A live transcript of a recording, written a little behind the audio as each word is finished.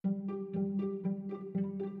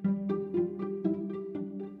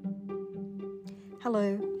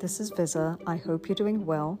Hello, this is Viza. I hope you're doing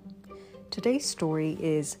well. Today's story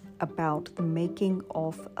is about the making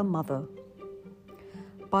of a mother.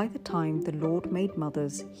 By the time the Lord made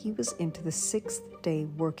mothers, he was into the 6th day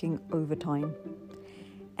working overtime.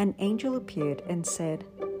 An angel appeared and said,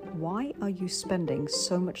 "Why are you spending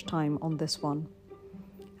so much time on this one?"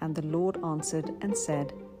 And the Lord answered and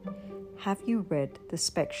said, "Have you read the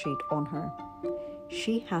spec sheet on her?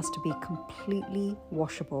 She has to be completely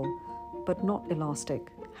washable, but not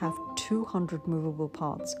elastic, have 200 movable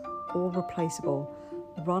parts, all replaceable,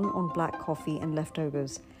 run on black coffee and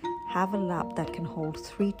leftovers, have a lap that can hold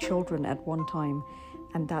 3 children at one time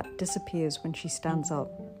and that disappears when she stands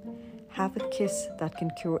up, have a kiss that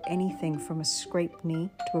can cure anything from a scraped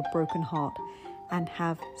knee to a broken heart, and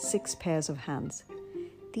have 6 pairs of hands."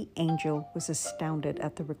 The angel was astounded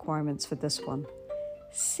at the requirements for this one.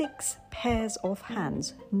 6 pairs of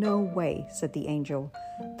hands? No way, said the angel.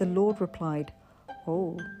 The Lord replied,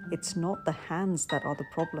 "Oh, it's not the hands that are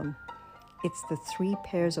the problem. It's the 3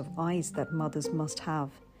 pairs of eyes that mothers must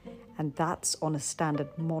have. And that's on a standard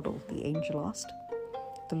model," the angel asked.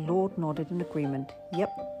 The Lord nodded in agreement.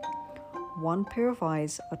 Yep. 1 pair of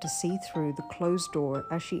eyes are to see through the closed door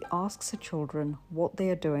as she asks her children what they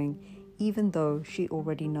are doing, even though she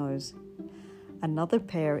already knows. Another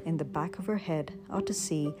pair in the back of her head are to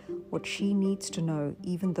see what she needs to know,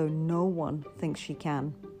 even though no one thinks she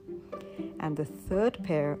can. And the 3rd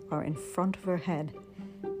pair are in front of her head.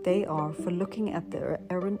 They are for looking at the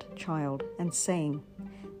errant child and saying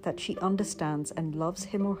that she understands and loves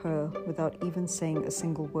him or her without even saying a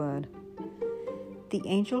single word. The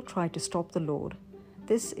angel tried to stop the Lord.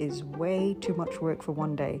 "This is way too much work for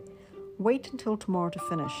one day. Wait until tomorrow to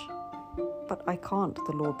finish." "But I can't,"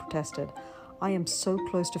 the Lord protested. "I am so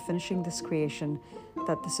close to finishing this creation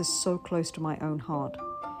that this is so close to my own heart.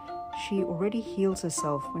 She already heals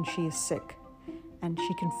herself when she is sick, and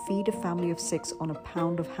she can feed a family of 6 on a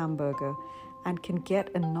pound of hamburger and can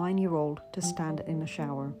get a 9-year-old to stand in a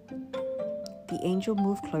shower." The angel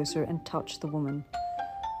moved closer and touched the woman.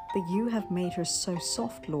 "But you have made her so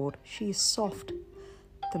soft, Lord. She is soft."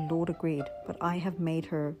 The Lord agreed, "But I have made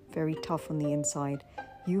her very tough on the inside.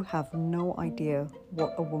 You have no idea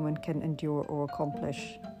what a woman can endure or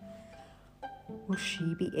accomplish." "Will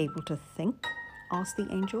she be able to think?" asked the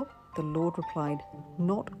angel. The Lord replied,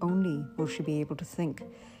 "Not only will she be able to think,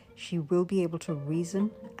 she will be able to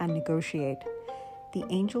reason and negotiate." The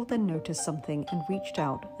angel then noticed something and reached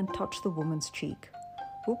out and touched the woman's cheek.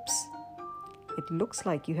 "Oops, it looks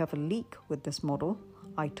like you have a leak with this model.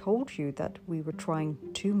 I told you that we were trying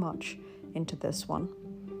too much into this one."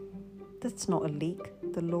 "That's not a leak,"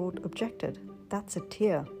 the Lord objected. "That's a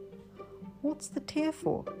tear." "What's the tear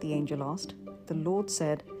for?" the angel asked. The Lord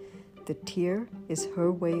said, "The tear is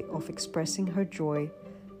her way of expressing her joy,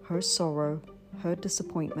 her sorrow, her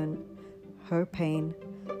disappointment, her pain,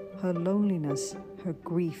 her loneliness, her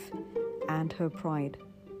grief, and her pride."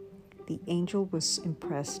 The angel was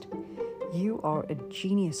impressed. "You are a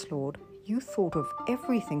genius, Lord. You thought of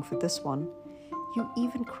everything for this one. You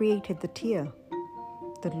even created the tear."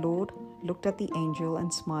 The Lord looked at the angel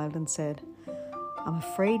and smiled and said, "I'm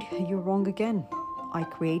afraid you're wrong again. I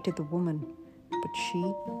created the woman, but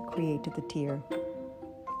she created the tear."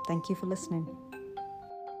 Thank you for listening.